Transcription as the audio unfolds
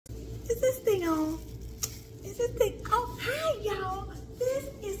hang on. Is this thing? Oh, hi, y'all. This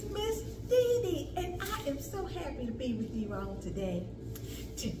is Miss Dee, and I am so happy to be with you all today.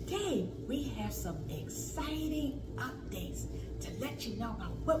 Today, we have some exciting updates to let you know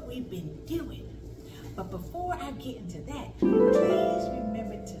about what we've been doing. But before I get into that, please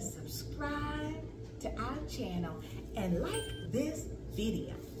remember to subscribe to our channel and like this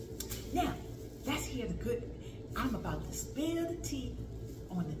video. Now, let's hear the good. I'm about to spill the tea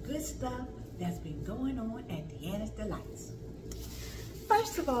on the good stuff that's been going on at Deanna's Delights.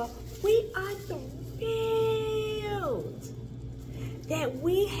 First of all, we are thrilled that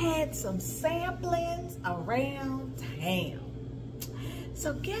we had some samplings around town.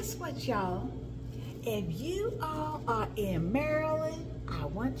 So guess what, y'all? If you all are in Maryland, I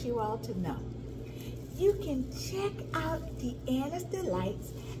want you all to know, you can check out Deanna's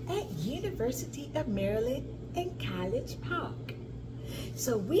Delights at University of Maryland in College Park.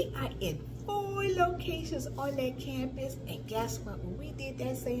 So we are in 4 locations on that campus, and guess what? When we did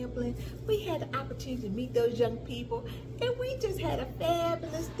that sampling, we had the opportunity to meet those young people, and we just had a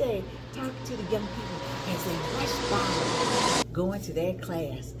fabulous day talking to the young people as they rushed by, going to their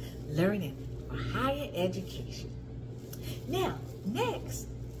class, learning for higher education. Now, next,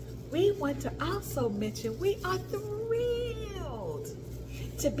 we want to also mention we are thrilled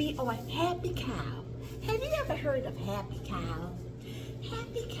to be on Happy Cow. Have you ever heard of Happy Cow?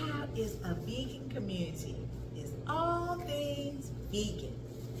 Happy Cow is a vegan community. It's all things vegan.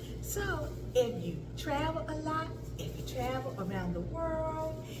 So if you travel a lot, if you travel around the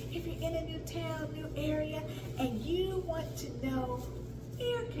world, if you're in a new town, new area, and you want to know,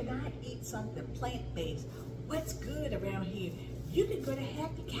 where can I eat something plant-based? What's good around here? You can go to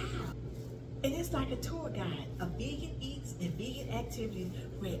Happy Cow. And it's like a tour guide of vegan eats and vegan activities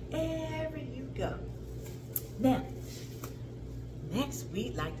wherever you go. Now, next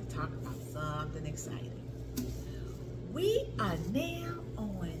we'd like to talk about something exciting. We are now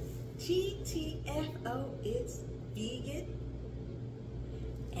on GTFO It's Vegan,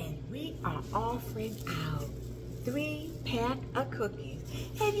 and we are offering out 3-pack of cookies.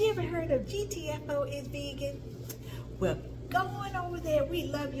 Have you ever heard of GTFO It's Vegan? Well, go on over there. We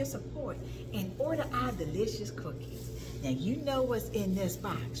love your support and order our delicious cookies. Now, you know what's in this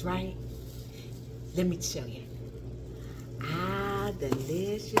box, right? Let me show you. Our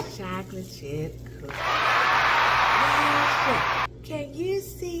delicious chocolate chip cookies. Can you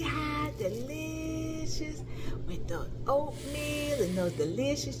see how delicious with those oatmeal and those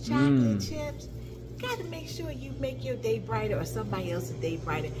delicious chocolate chips? Got to make sure you make your day brighter or somebody else's day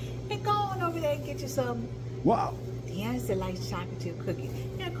brighter. And go on over there and get you some. Wow. Deanna's Delights chocolate chip cookies.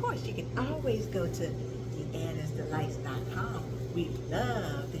 Now, of course, you can always go to deannasdelights.com. We'd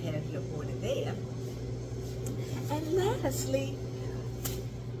love to have your order there. And lastly,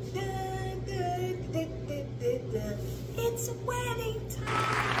 it's wedding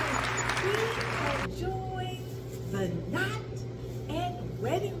time. We have joined the Knot and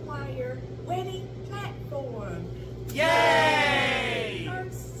Wedding Wire wedding platform. Yay!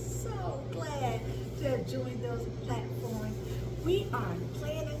 I'm so glad to have joined those platforms. We are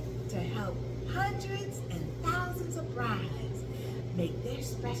planning to help hundreds and thousands of brides make their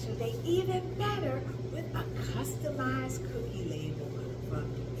special day even better with a customized cookie label from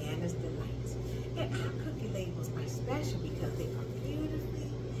Deanna's Delights. And our cookie labels are special because they are beautifully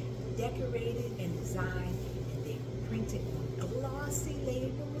decorated and designed, and they're printed on glossy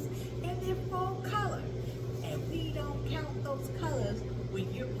labels, and they're full color. And we don't count those colors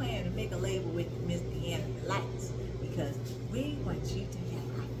when you're planning to make a label with Miss Deanna's Delights, because we want you to have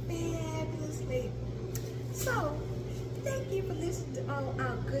a fabulous label. So, thank you for listening to all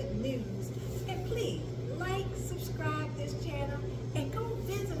our good news. And please, like, subscribe this channel, and go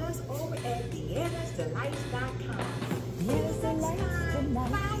visit us over at deannasdelights.com. Deanna's Delights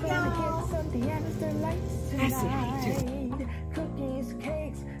tonight. Bye, Gonna y'all. get some Deanna's Delights That's tonight. right. Cookies,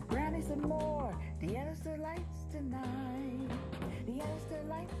 cakes, brownies, and more. Deanna's Delights tonight. Deanna's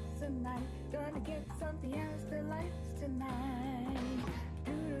Delights tonight. Gonna get some Deanna's Delights